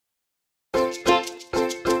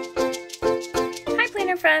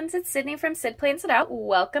planner friends, it's Sydney from Sid Plans It Out.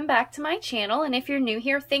 Welcome back to my channel, and if you're new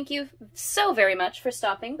here, thank you so very much for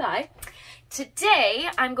stopping by. Today,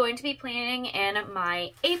 I'm going to be planning in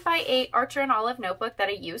my 8x8 Archer and Olive notebook that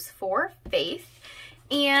I use for Faith,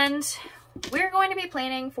 and we're going to be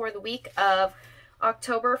planning for the week of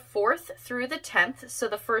October 4th through the 10th, so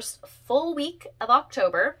the first full week of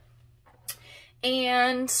October,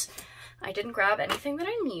 and I didn't grab anything that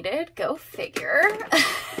I needed. Go figure.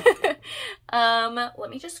 Let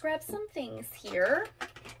me just grab some things here.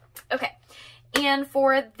 Okay. And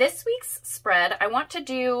for this week's spread, I want to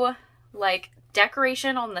do like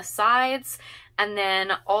decoration on the sides and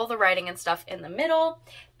then all the writing and stuff in the middle.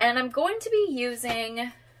 And I'm going to be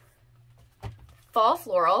using Fall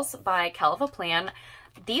Florals by Kellofaplan.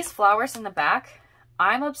 These flowers in the back,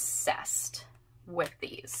 I'm obsessed with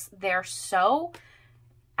these. They're so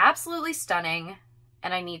absolutely stunning,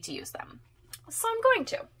 and I need to use them. So I'm going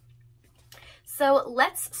to. So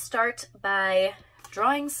let's start by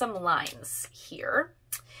drawing some lines here.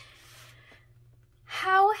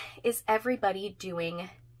 How is everybody doing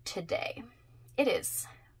today? It is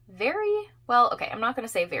very, well, okay, I'm not going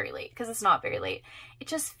to say very late because it's not very late. It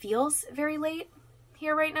just feels very late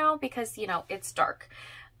here right now because, you know, it's dark,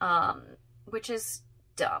 which is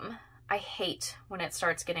dumb. I hate when it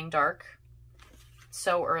starts getting dark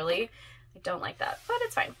so early. I don't like that, but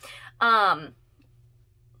it's fine.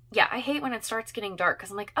 Yeah, I hate when it starts getting dark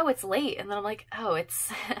because I'm like, oh, it's late, and then I'm like, oh,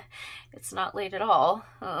 it's it's not late at all.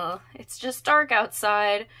 It's just dark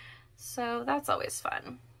outside, so that's always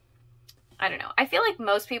fun. I don't know. I feel like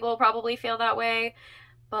most people probably feel that way,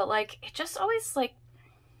 but like it just always like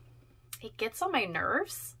it gets on my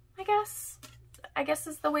nerves, I guess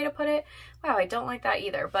is the way to put it. Wow, I don't like that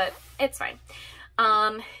either, but it's fine.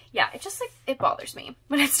 Yeah, it just like, it bothers me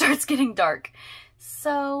when it starts getting dark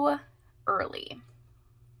so early.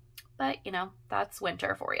 But, you know, that's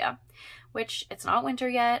winter for you, which it's not winter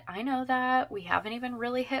yet. I know that. We haven't even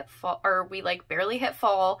really hit fall, or we like barely hit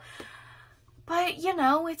fall, but you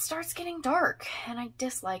know, it starts getting dark and I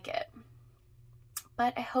dislike it.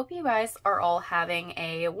 But I hope you guys are all having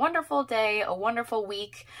a wonderful day, a wonderful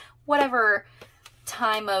week, whatever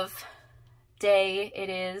time of day it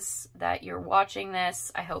is that you're watching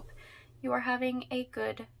this. I hope you are having a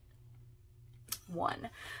good one.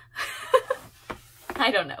 I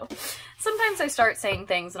don't know. Sometimes I start saying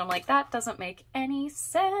things and I'm like, that doesn't make any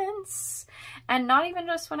sense. And not even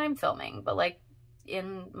just when I'm filming, but like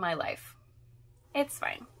in my life. It's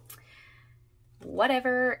fine.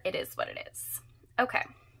 Whatever, it is what it is. Okay,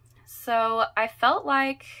 so I felt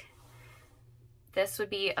like this would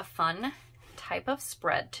be a fun type of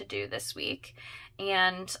spread to do this week,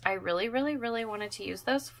 and I really wanted to use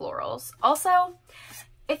those florals. Also,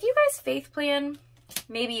 if you guys faith plan,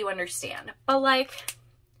 maybe you understand, but like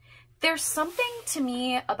there's something to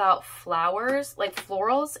me about flowers, like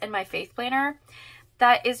florals in my faith planner,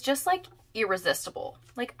 that is just like irresistible.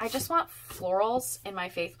 Like I just want florals in my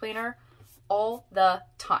faith planner all the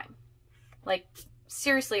time, like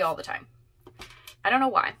seriously all the time. I don't know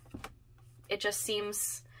why. It just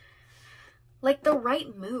seems like the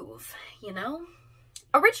right move, you know?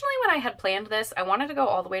 Originally when I had planned this, I wanted to go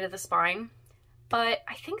all the way to the spine, but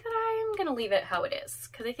I think that I'm gonna leave it how it is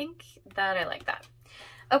because I think that I like that.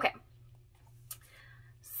 Okay,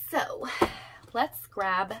 so let's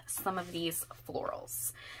grab some of these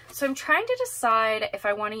florals. So I'm trying to decide if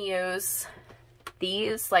I want to use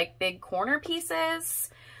these like big corner pieces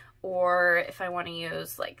or if I want to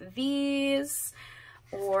use like these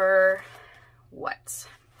or what.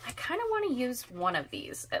 I kind of want to use one of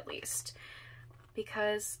these at least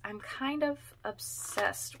because I'm kind of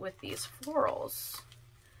obsessed with these florals.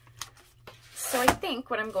 So I think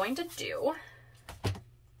what I'm going to do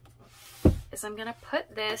is I'm going to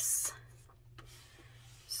put this,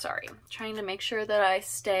 sorry, trying to make sure that I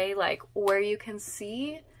stay like where you can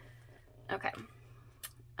see. Okay.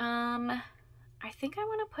 I think I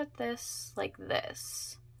want to put this like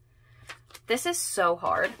this. This is so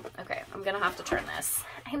hard. Okay, I'm gonna have to turn this.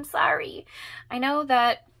 I'm sorry. I know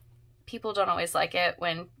that people don't always like it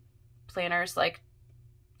when planners like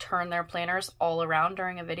turn their planners all around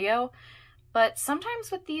during a video, but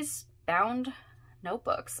sometimes with these bound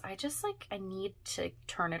notebooks, I just like, I need to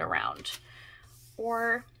turn it around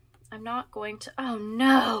or I'm not going to, oh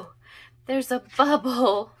no, there's a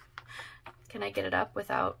bubble. Can I get it up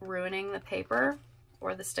without ruining the paper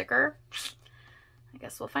or the sticker? I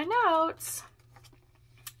guess we'll find out.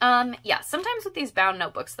 Yeah, sometimes with these bound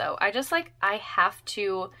notebooks though, I just like, I have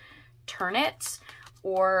to turn it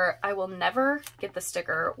or I will never get the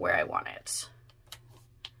sticker where I want it.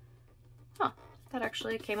 Huh, that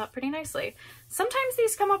actually came up pretty nicely. Sometimes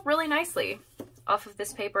these come up really nicely. off of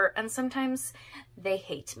this paper, and sometimes they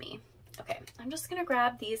hate me. Okay, I'm just gonna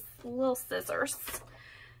grab these little scissors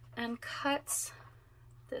and cut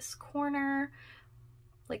this corner.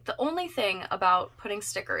 Like, the only thing about putting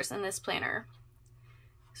stickers in this planner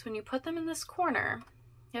is when you put them in this corner,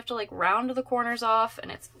 you have to like round the corners off,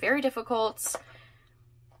 and it's very difficult.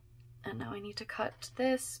 And now I need to cut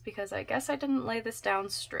this because I guess I didn't lay this down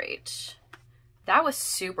straight. That was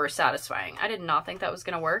super satisfying. I did not think that was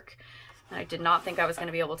gonna work. And I did not think I was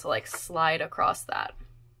gonna be able to like slide across that.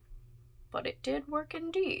 But it did work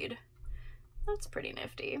indeed. That's pretty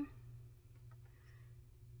nifty.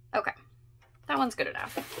 Okay, that one's good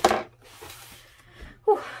enough.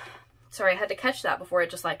 Whew. Sorry, I had to catch that before it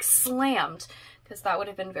just like slammed, because that would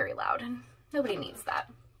have been very loud and nobody needs that.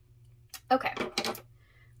 Okay,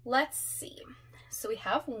 let's see. So we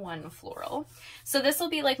have one floral. So this will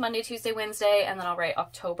be like Monday, Tuesday, Wednesday, and then I'll write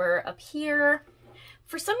October up here.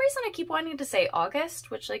 For some reason, I keep wanting to say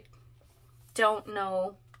August, which like, don't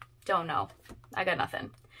know. I got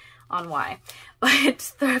nothing on why. But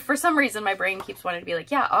for some reason, my brain keeps wanting to be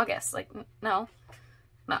like, yeah, August. Like, no.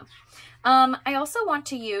 I also want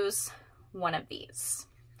to use one of these,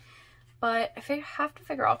 but I have to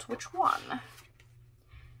figure out which one.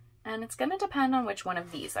 And it's going to depend on which one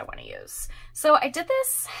of these I want to use. So I did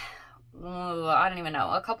this, I don't even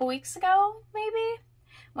know, a couple weeks ago, maybe,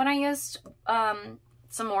 when I used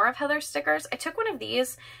some more of Heather's stickers. I took one of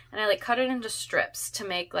these and I like cut it into strips to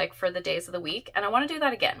make like for the days of the week. And I want to do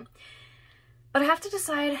that again. But I have to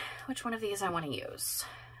decide which one of these I want to use.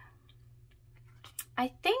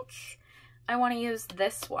 I think I want to use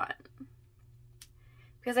this one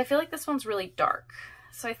because I feel like this one's really dark.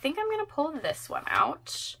 So I think I'm going to pull this one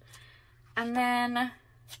out. And then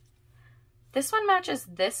this one matches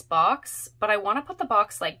this box, but I want to put the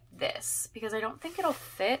box like this because I don't think it'll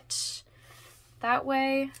fit that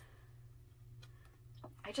way.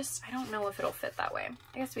 I don't know if it'll fit that way.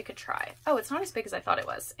 I guess we could try. Oh, it's not as big as I thought it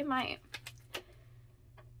was. It might.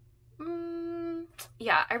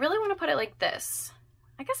 Yeah, I really want to put it like this.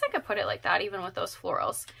 I guess I could put it like that even with those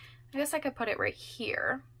florals. I guess I could put it right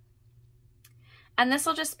here. And this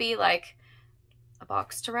will just be like a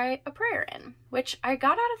box to write a prayer in, which I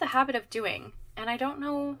got out of the habit of doing. And I don't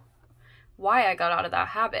know why I got out of that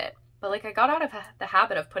habit, but like I got out of the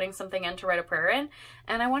habit of putting something in to write a prayer in,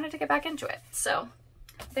 and I wanted to get back into it. So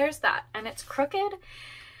there's that. And it's crooked, and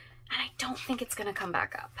I don't think it's gonna come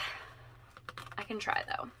back up. I can try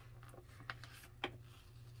though.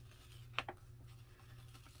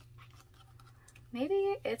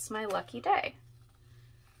 Maybe it's my lucky day.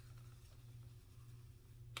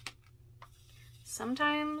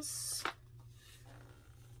 Sometimes,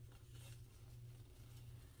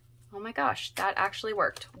 oh my gosh, that actually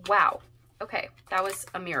worked. Wow. Okay, that was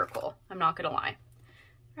a miracle. I'm not gonna lie.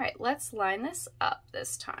 All right, let's line this up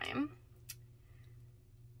this time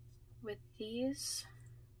with these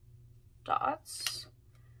dots.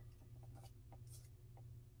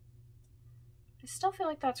 I still feel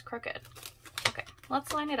like that's crooked. Okay,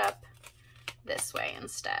 let's line it up this way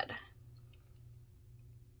instead.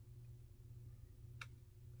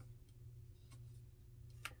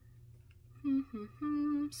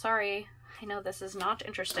 Sorry, I know this is not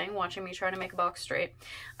interesting, watching me try to make a box straight.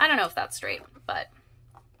 I don't know if that's straight, but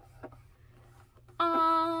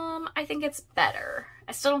I think it's better.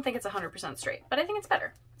 I still don't think it's 100% straight, but I think it's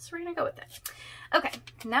better. So we're gonna go with it. Okay,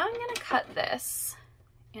 now I'm gonna cut this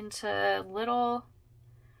into little,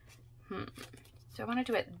 do I wanna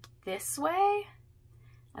do it this way?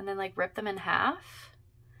 And then like rip them in half?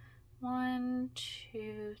 1,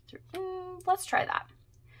 2, 3, let's try that.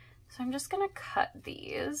 So I'm just gonna cut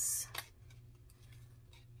these.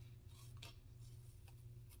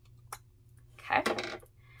 Okay.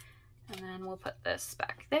 And then we'll put this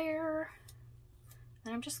back there.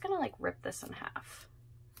 And I'm just gonna like rip this in half.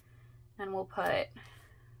 And we'll put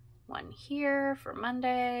one here for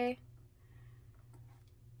Monday.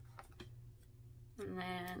 And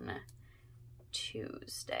then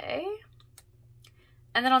Tuesday.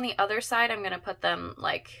 And then on the other side, I'm gonna put them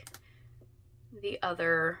like the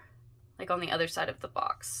other, like on the other side of the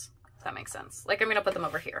box, if that makes sense. Like I'm gonna put them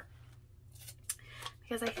over here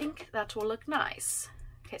because I think that will look nice.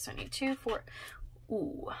 Okay, so I need 2, 4,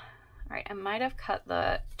 ooh. All right, I might have cut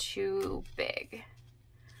the too big.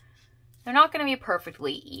 They're not gonna be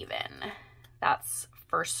perfectly even, that's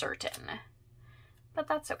for certain, but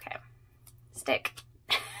that's okay. Stick.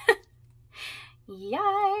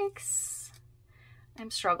 Yikes.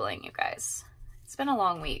 I'm struggling, you guys. It's been a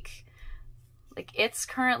long week. Like, it's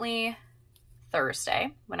currently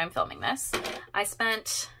Thursday when I'm filming this. I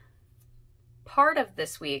spent part of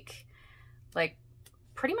this week, like,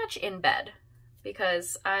 pretty much in bed.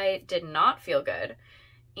 because I did not feel good.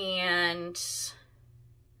 And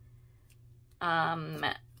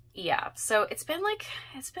yeah, so it's been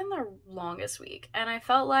the longest week, and I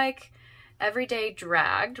felt like every day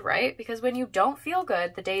dragged, right? Because when you don't feel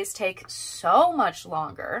good, the days take so much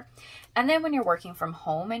longer. And then when you're working from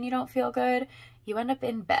home and you don't feel good, you end up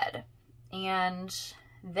in bed. And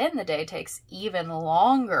then the day takes even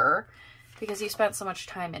longer because you spent so much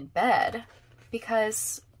time in bed.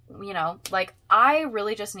 Because, you know, like, I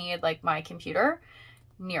really just need, like, my computer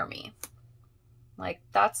near me. Like,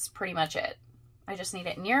 that's pretty much it. I just need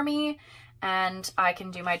it near me and I can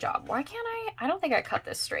do my job. Why can't I don't think I cut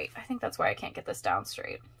this straight. I think that's why I can't get this down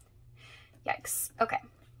straight. Yikes. Okay.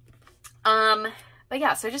 But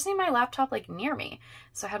yeah, so I just need my laptop like near me.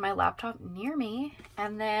 So I had my laptop near me,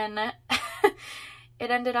 and then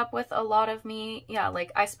it ended up with a lot of me. Yeah,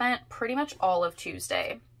 like I spent pretty much all of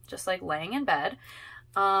Tuesday just like laying in bed,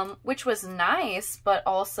 which was nice, but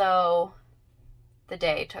also the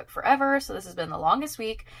day took forever. So this has been the longest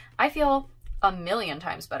week. I feel a million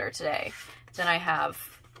times better today than I have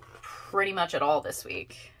pretty much at all this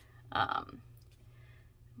week. I'm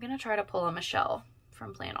gonna try to pull a Michelle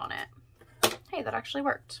from Plan On It. Hey, that actually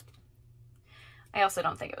worked. I also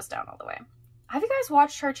don't think it was down all the way. Have you guys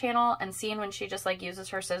watched her channel and seen when she just like uses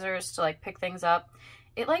her scissors to like pick things up?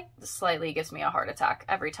 It like slightly gives me a heart attack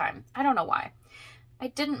every time. I don't know why. I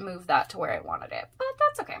didn't move that to where I wanted it, but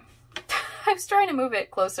that's okay. I was trying to move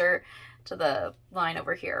it closer to the line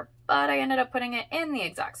over here, but I ended up putting it in the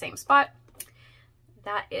exact same spot.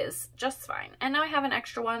 That is just fine. And now I have an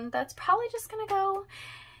extra one that's probably just gonna go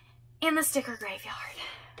in the sticker graveyard.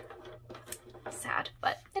 Sad,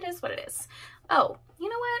 but it is what it is. Oh, you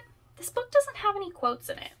know what? This book doesn't have any quotes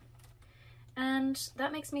in it, and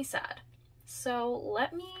that makes me sad. So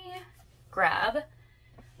let me grab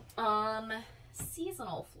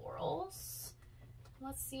Seasonal Florals.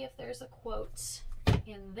 Let's see if there's a quote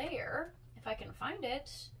in there, if I can find it.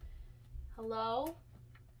 Hello?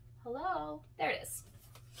 Hello? There it is.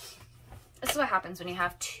 This is what happens when you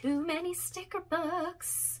have too many sticker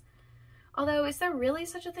books. Although, is there really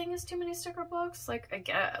such a thing as too many sticker books? Like, I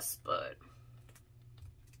guess, but...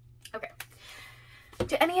 Okay.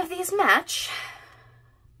 Do any of these match?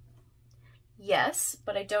 Yes,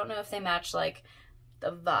 but I don't know if they match, like,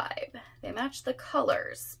 the vibe. They match the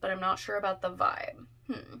colors, but I'm not sure about the vibe.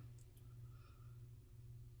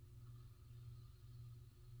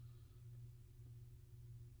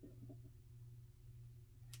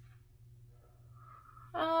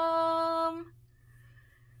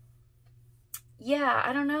 Yeah,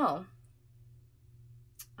 I don't know.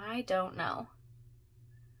 I don't know.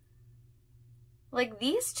 Like,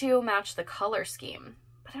 these two match the color scheme,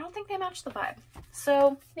 but I don't think they match the vibe.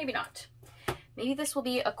 So, maybe not. Maybe this will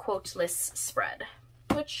be a quoteless spread,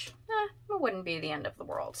 which it wouldn't be the end of the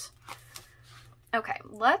world. Okay,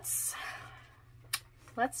 let's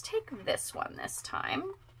take this one this time.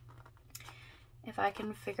 If I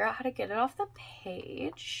can figure out how to get it off the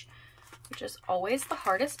page, which is always the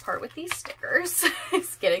hardest part with these stickers,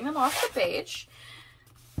 is getting them off the page.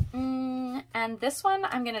 And this one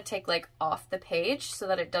I'm going to take like off the page so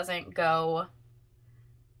that it doesn't go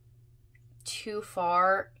too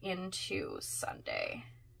far into Sunday.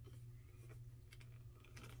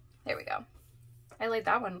 There we go. I laid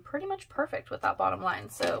that one pretty much perfect with that bottom line,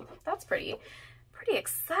 so that's pretty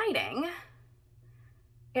exciting.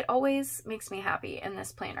 It always makes me happy in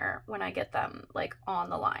this planner when I get them like on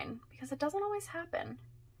the line, because it doesn't always happen.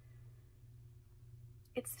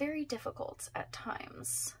 It's very difficult at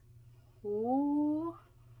times. Ooh.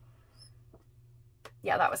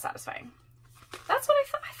 Yeah, that was satisfying. That's what I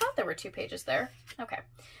thought. I thought there were 2 pages there. Okay,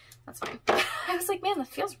 that's fine. I was like, man, this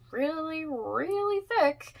feels really, really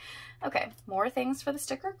thick. Okay, more things for the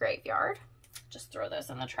sticker graveyard. Just throw those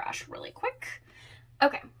in the trash really quick.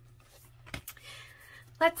 Okay.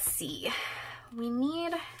 Let's see. We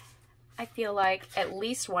need, I feel like, at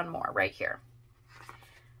least one more right here.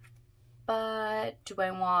 But do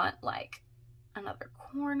I want like another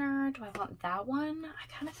corner? Do I want that one? I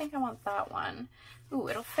kind of think I want that one. Ooh,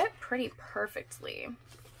 it'll fit pretty perfectly.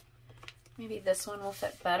 Maybe this one will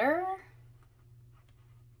fit better.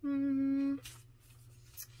 I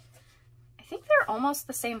think they're almost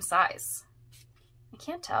the same size. I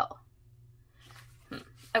can't tell.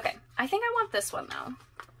 Okay, I think I want this one though.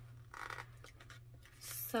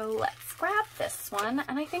 So let's grab this one,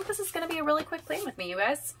 and I think this is going to be a really quick plan with me, you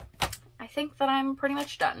guys. I think that I'm pretty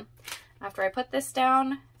much done after I put this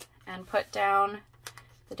down and put down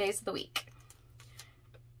the days of the week,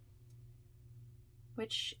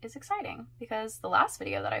 which is exciting because the last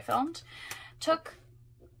video that I filmed took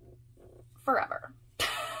forever.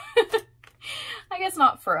 guess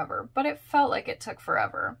not forever, but it felt like it took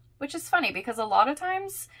forever, which is funny because a lot of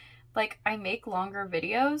times, like, I make longer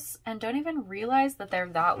videos and don't even realize that they're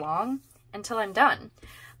that long until I'm done.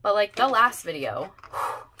 But like the last video,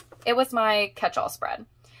 it was my catch-all spread.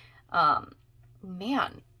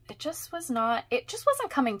 Man, it just wasn't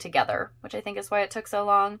coming together, which I think is why it took so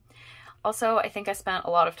long. Also, I think I spent a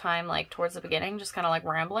lot of time like towards the beginning, just kind of like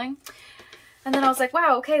rambling. And then I was like,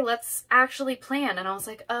 wow, okay, let's actually plan. And I was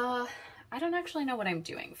like, I don't actually know what I'm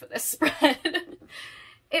doing for this spread.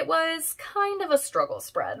 It was kind of a struggle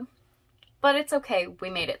spread, but it's okay. We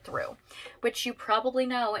made it through, which you probably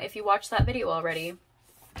know if you watched that video already,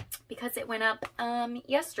 because it went up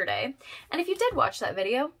yesterday. And if you did watch that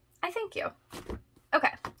video, I thank you.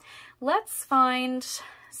 Okay, let's find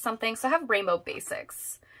something. So I have rainbow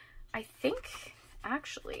basics. I think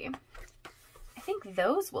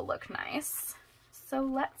those will look nice. So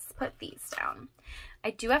let's put these down.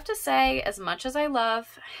 I do have to say, as much as I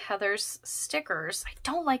love Heather's stickers, I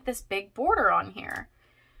don't like this big border on here.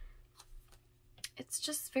 It's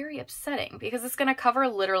just very upsetting because it's going to cover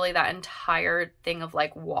literally that entire thing of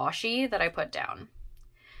like washi that I put down.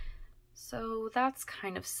 So that's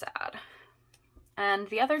kind of sad. And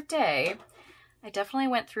the other day, I definitely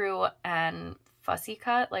went through and fussy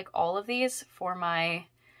cut like all of these for my,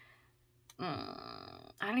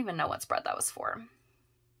 I don't even know what spread that was for.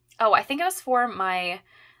 Oh, I think it was for my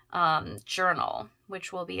journal,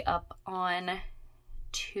 which will be up on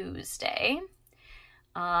Tuesday.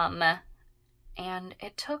 And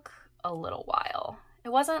it took a little while. It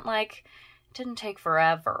wasn't like, it didn't take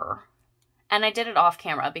forever. And I did it off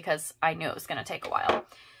camera because I knew it was going to take a while.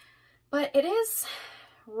 But it is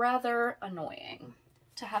rather annoying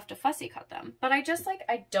to have to fussy cut them. But I just like,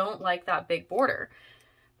 I don't like that big border.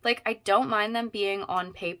 Like, I don't mind them being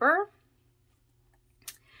on paper,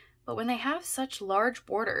 but when they have such large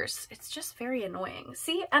borders, it's just very annoying.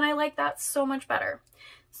 See, and I like that so much better.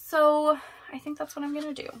 So I think that's what I'm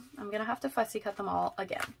going to do. I'm going to have to fussy cut them all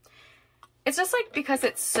again. It's just like, because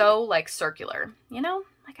it's so like circular, you know,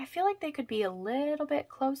 like I feel like they could be a little bit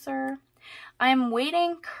closer. I'm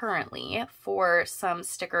waiting currently for some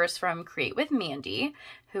stickers from Create with Mandy,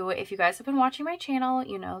 who, if you guys have been watching my channel,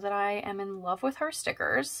 you know that I am in love with her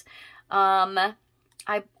stickers.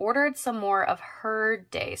 I ordered some more of her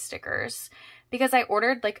day stickers because I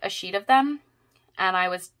ordered like a sheet of them and I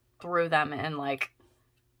was through them in like,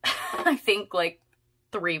 I think like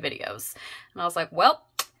 3 videos. And I was like, well,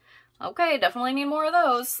 okay, definitely need more of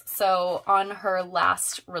those. So on her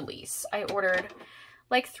last release, I ordered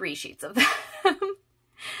like 3 sheets of them.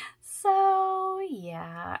 So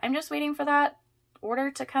yeah, I'm just waiting for that order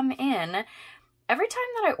to come in. Every time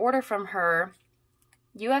that I order from her,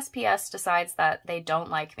 USPS decides that they don't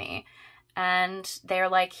like me. And they're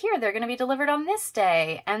like, here, they're going to be delivered on this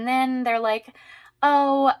day. And then they're like,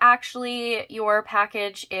 oh, actually, your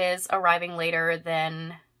package is arriving later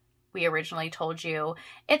than we originally told you.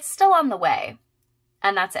 It's still on the way.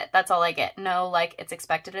 And that's it. That's all I get. No, like, it's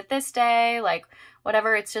expected at this day, like,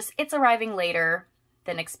 whatever. It's just, it's arriving later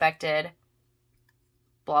than expected,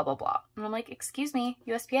 blah, blah, blah. And I'm like, excuse me,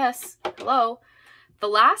 USPS, hello. The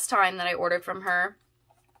last time that I ordered from her,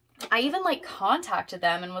 I even, like, contacted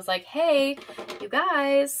them and was like, hey, you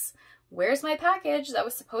guys, where's my package that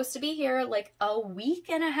was supposed to be here, like, a week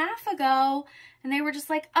and a half ago? And they were just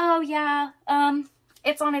like, oh, yeah,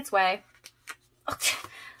 it's on its way.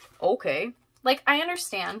 Okay. Like, I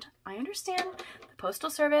understand. The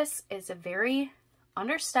Postal Service is a very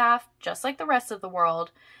understaffed, just like the rest of the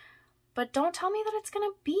world. But don't tell me that it's going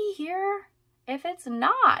to be here if it's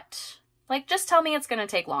not. Like, just tell me it's going to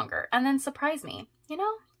take longer and then surprise me, you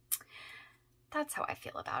know? That's how I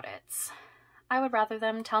feel about it. I would rather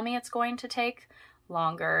them tell me it's going to take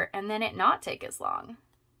longer and then it not take as long.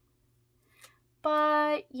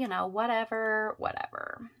 But, you know, whatever.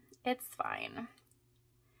 It's fine.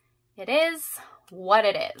 It is what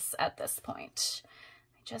it is at this point.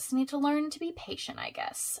 I just need to learn to be patient, I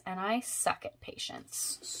guess. And I suck at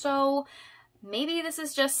patience. So maybe this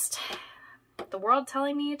is just the world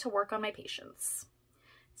telling me to work on my patience.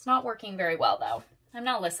 It's not working very well, though. I'm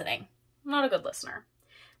not listening. I'm not a good listener.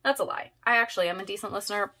 That's a lie. I actually am a decent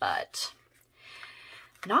listener, but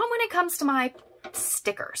not when it comes to my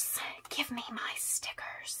stickers. Give me my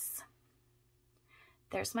stickers.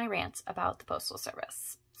 There's my rant about the Postal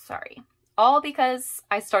Service. Sorry. All because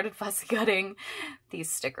I started fussy cutting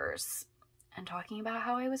these stickers and talking about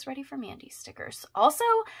how I was ready for Mandy's stickers. Also,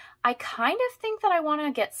 I kind of think that I want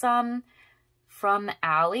to get some from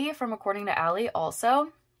Allie, from According to Allie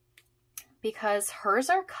also, because hers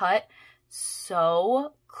are cut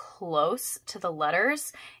so close to the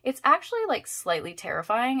letters. It's actually like slightly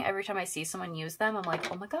terrifying. Every time I see someone use them, I'm like,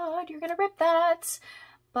 oh my God, you're gonna rip that.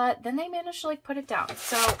 But then they managed to like put it down.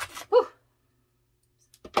 So, whew.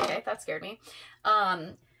 Okay, that scared me.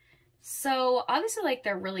 So obviously like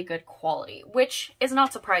they're really good quality, which is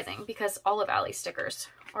not surprising because Olive Alley stickers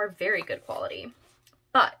are very good quality.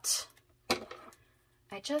 But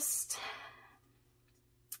I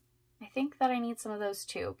think that I need some of those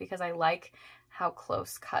too because I like how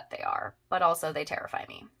close cut they are, but also they terrify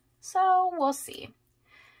me. So we'll see.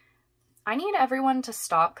 I need everyone to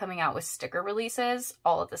stop coming out with sticker releases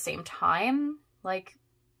all at the same time. Like,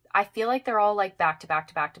 I feel like they're all like back to back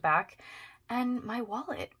to back to back. And my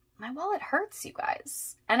wallet hurts, you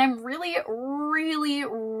guys. And I'm really, really,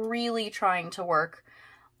 really trying to work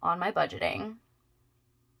on my budgeting.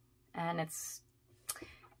 And it's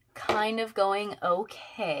kind of going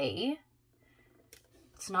okay.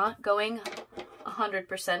 It's not going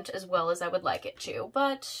 100% as well as I would like it to,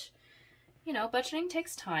 but you know, budgeting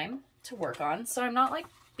takes time to work on. So I'm not like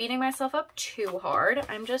beating myself up too hard.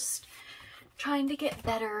 I'm just trying to get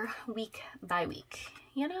better week by week,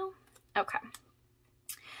 you know? Okay.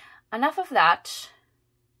 Enough of that.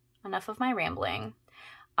 Enough of my rambling.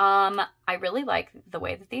 I really like the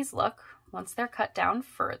way that these look once they're cut down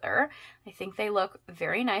further. I think they look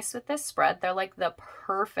very nice with this spread. They're like the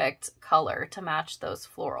perfect color to match those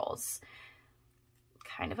florals.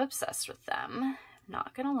 Kind of obsessed with them,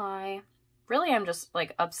 not gonna lie. Really, I'm just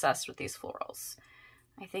like obsessed with these florals.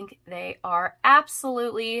 I think they are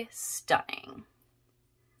absolutely stunning.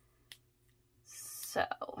 So,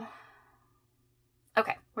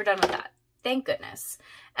 okay, we're done with that. Thank goodness.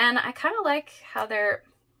 And I kind of like how they're,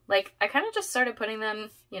 like, I kind of just started putting them,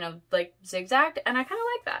 you know, like zigzagged, and I kind of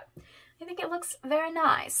like that. I think it looks very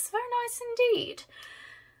nice. Very nice indeed.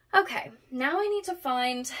 Okay, now I need to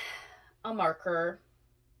find a marker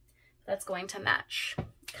that's going to match,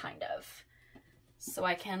 kind of. So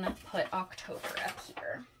I can put October up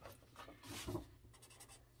here.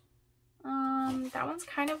 That one's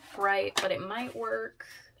kind of bright, but it might work.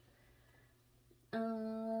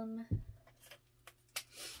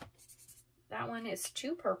 That one is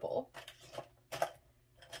too purple.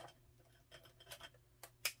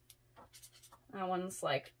 That one's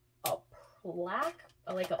like a black,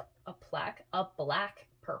 like a black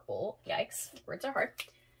purple. Yikes, words are hard.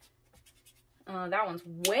 That one's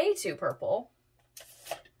way too purple.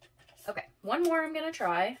 Okay, one more I'm gonna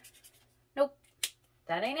try. Nope,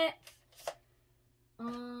 that ain't it.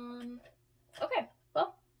 Okay,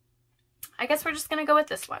 well, I guess we're just gonna go with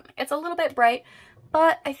this one. It's a little bit bright,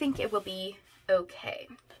 but I think it will be okay.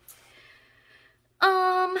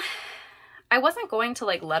 I wasn't going to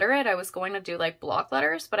like letter it. I was going to do like block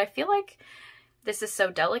letters, but I feel like this is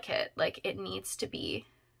so delicate. Like it needs to be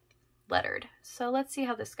lettered. So let's see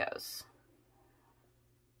how this goes.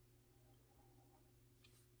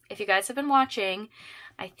 If you guys have been watching,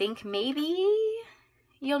 I think maybe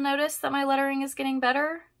you'll notice that my lettering is getting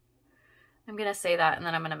better. I'm going to say that and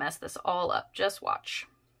then I'm going to mess this all up. Just watch.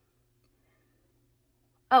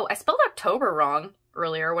 Oh, I spelled October wrong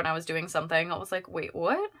earlier when I was doing something. I was like, wait,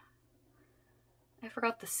 what? I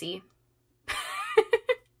forgot the C.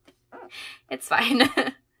 It's fine.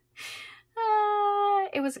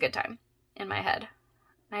 It was a good time in my head.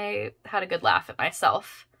 I had a good laugh at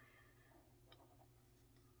myself.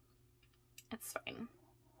 It's fine.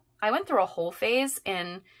 I went through a whole phase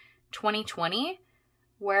in 2020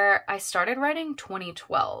 where I started writing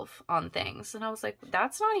 2012 on things. And I was like,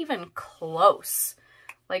 that's not even close.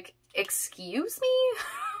 Like, excuse me?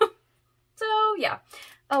 So, yeah.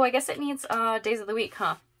 Oh, I guess it needs days of the week,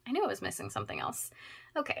 huh? I knew it was missing something else.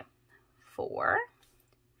 Okay. 4,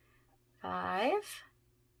 5,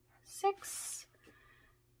 6,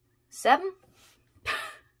 7.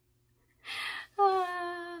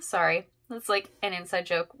 Sorry. That's like an inside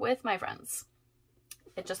joke with my friends.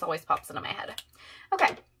 It just always pops into my head.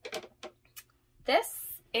 Okay.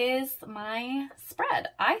 This is my spread.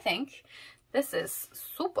 I think this is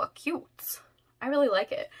super cute. I really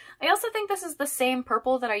like it. I also think this is the same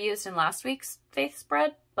purple that I used in last week's faith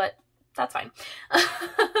spread, but that's fine.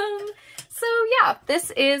 So yeah, this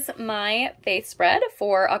is my faith spread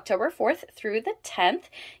for October 4th through the 10th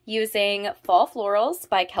using Fall Florals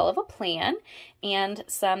by Kellofaplan and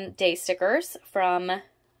some day stickers from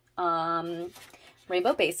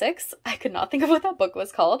Rainbow Basics. I could not think of what that book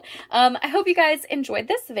was called. I hope you guys enjoyed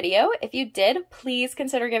this video. If you did, please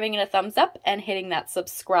consider giving it a thumbs up and hitting that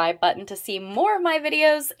subscribe button to see more of my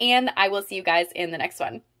videos, and I will see you guys in the next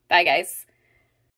one. Bye, guys.